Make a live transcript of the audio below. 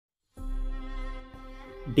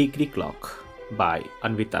Degree Clock by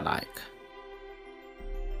Anwita.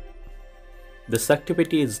 This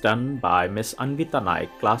activity is done by Miss Anwita Naik,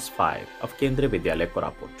 Class 5 of Kendriya Vidyalaya,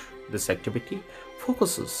 Koraput. This activity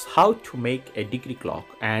focuses how to make a degree clock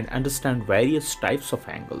and understand various types of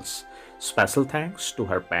angles. Special thanks to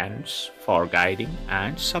her parents for guiding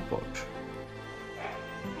and support.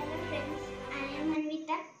 Hello friends, I am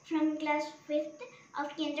Anwita from class 5th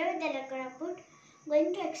of Kendriya Vidyalaya Koraput,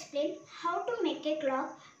 going to explain how to make a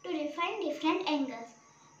clock to refine different angles.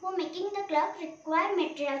 For making the clock, required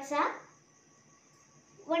materials are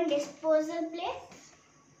one disposal plate,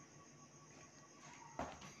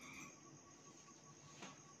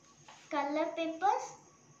 color papers,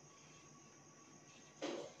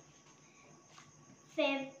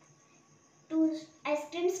 two ice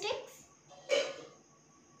cream sticks,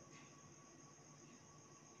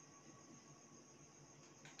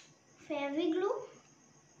 Fairy glue,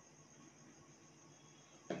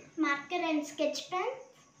 marker and sketch pen,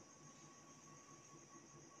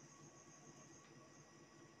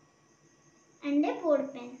 and a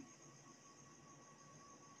board pen.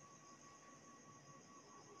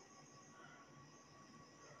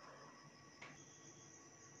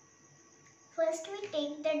 First we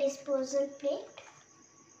take the disposal plate.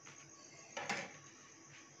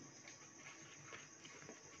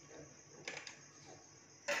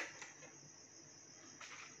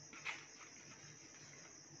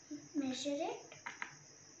 Measure it.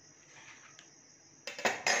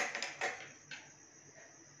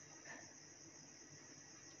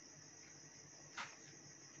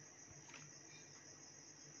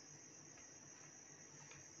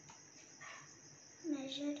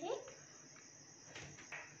 Measure it.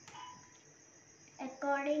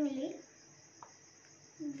 Accordingly,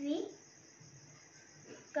 we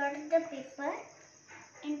cut the paper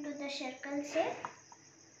into the circle shape.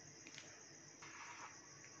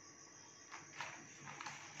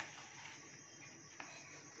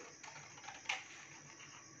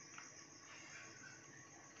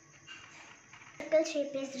 Circle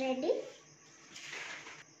shape is ready.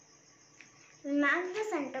 We mark the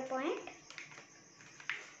center point.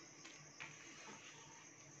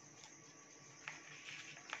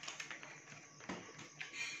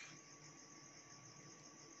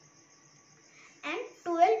 And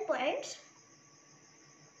 12 points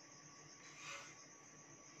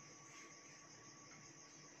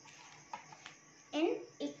in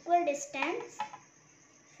equal distance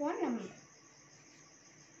for number.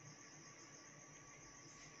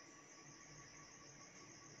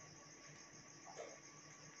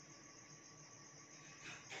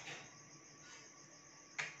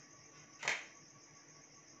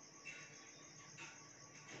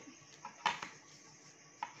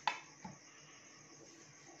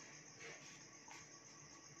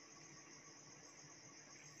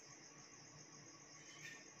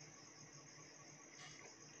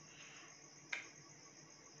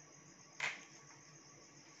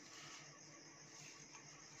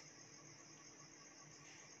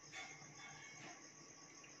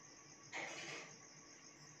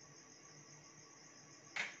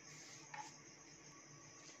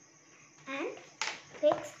 And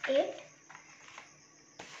fix it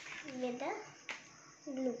with a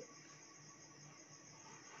glue.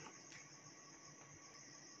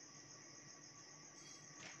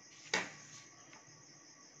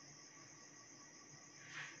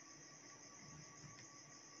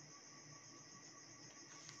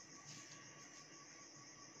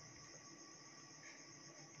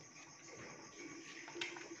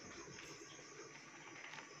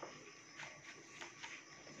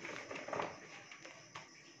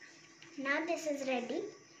 Now this is ready.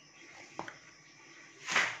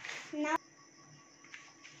 Now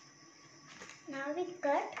we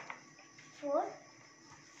cut 4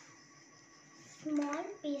 small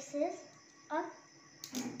pieces of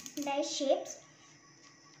die shapes.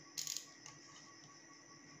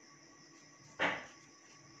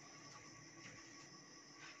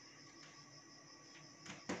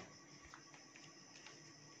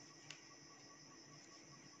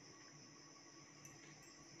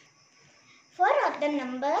 For other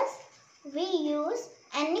numbers, we use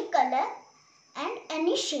any color and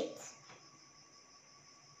any shapes.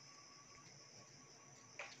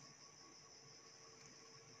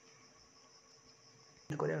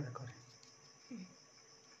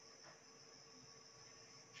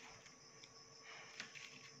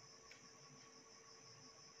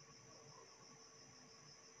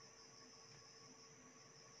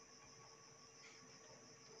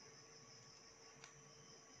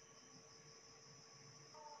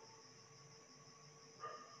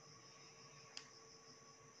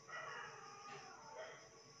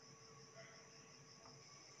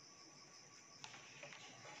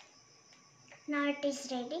 Now it is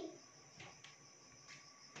ready.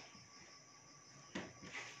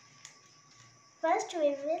 First we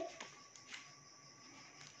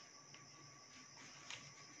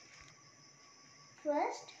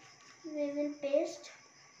will paste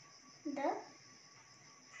the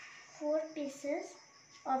 4 pieces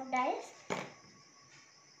of dice.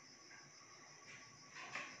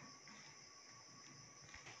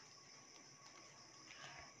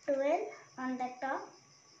 12 on the top,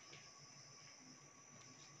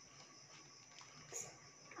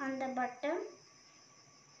 on the bottom,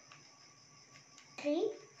 3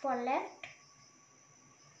 for left,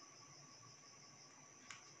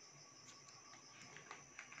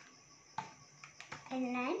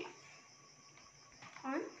 and 9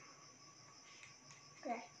 on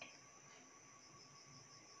right.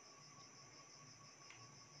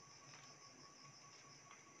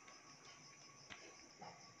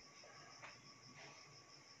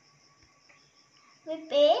 We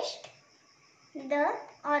paste the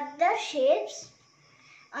other shapes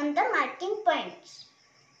on the marking points.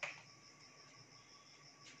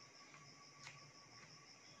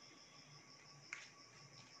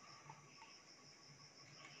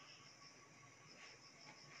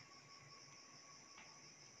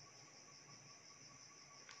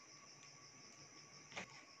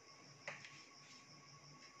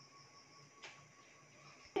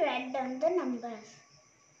 Write down the numbers.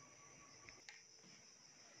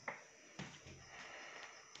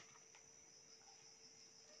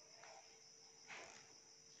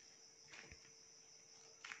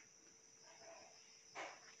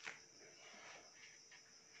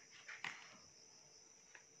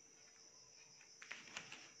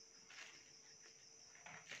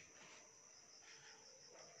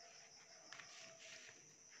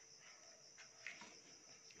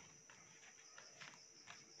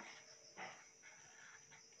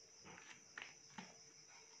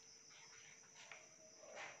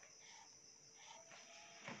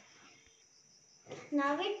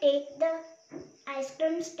 Now we take the ice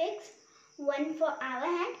cream sticks, one for hour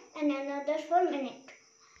hand and another for minute.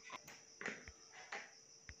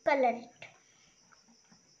 Color it.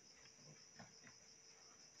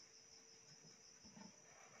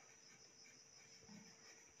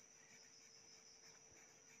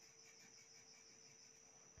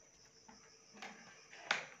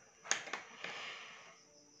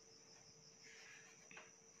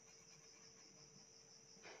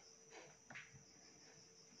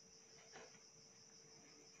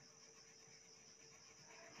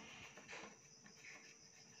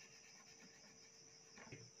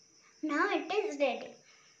 Now it is ready.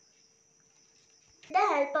 With the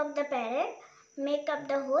help of the parrot, make up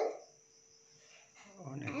the hole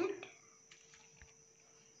and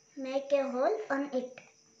make a hole on it.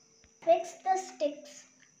 Fix the sticks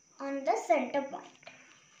on the center point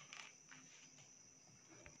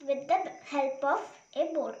with the help of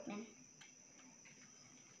a board pen.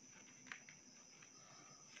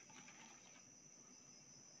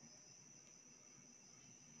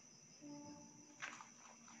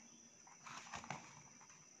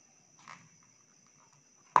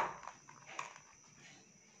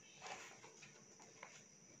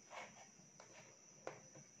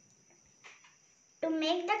 To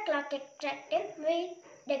make the clock attractive, we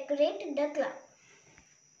decorate the clock.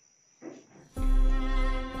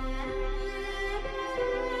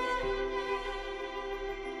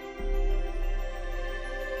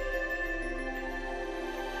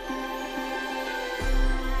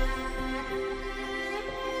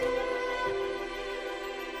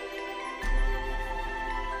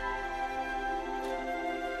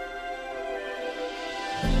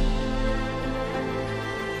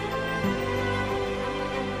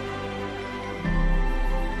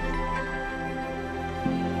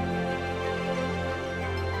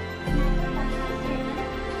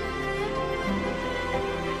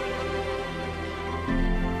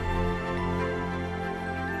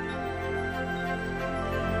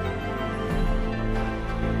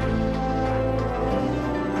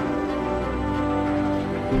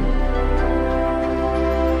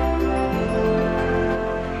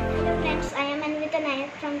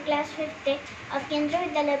 From class 5th of Kendra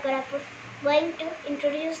Vidyalaya Koraput, going to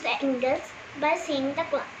introduce the angles by seeing the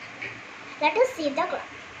clock. Let us see the clock.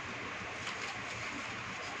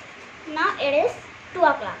 Now it is 2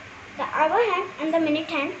 o'clock. The hour hand and the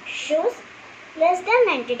minute hand shows less than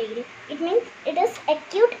 90 degrees. It means it is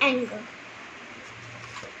acute angle.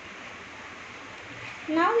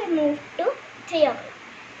 Now we move to 3 o'clock.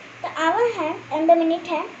 The hour hand and the minute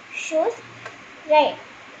hand shows right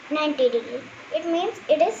 90 degrees. It means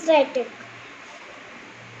it is right angle.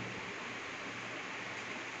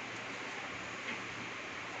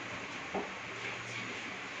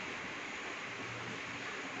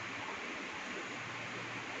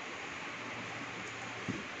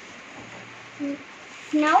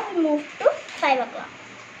 Now we move to 5 o'clock.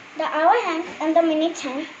 The hour hand and the minute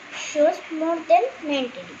hand shows more than 90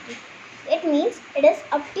 degrees. It means it is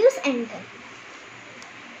obtuse angle.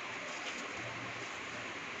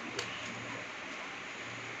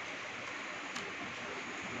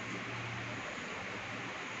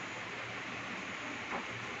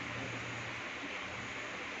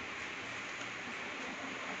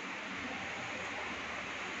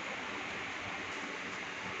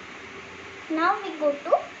 Now we go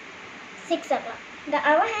to 6 o'clock. The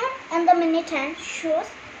hour hand and the minute hand shows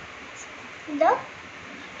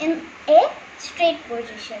in a straight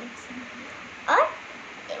position or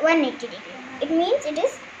 180 degree. It means it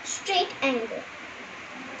is straight angle.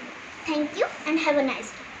 Thank you and have a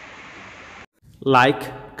nice day.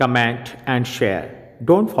 Like, comment and share.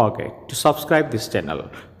 Don't forget to subscribe this channel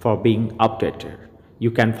for being updated.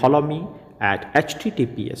 You can follow me at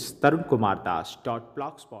https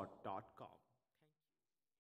tarunkumardas.blogspot.com.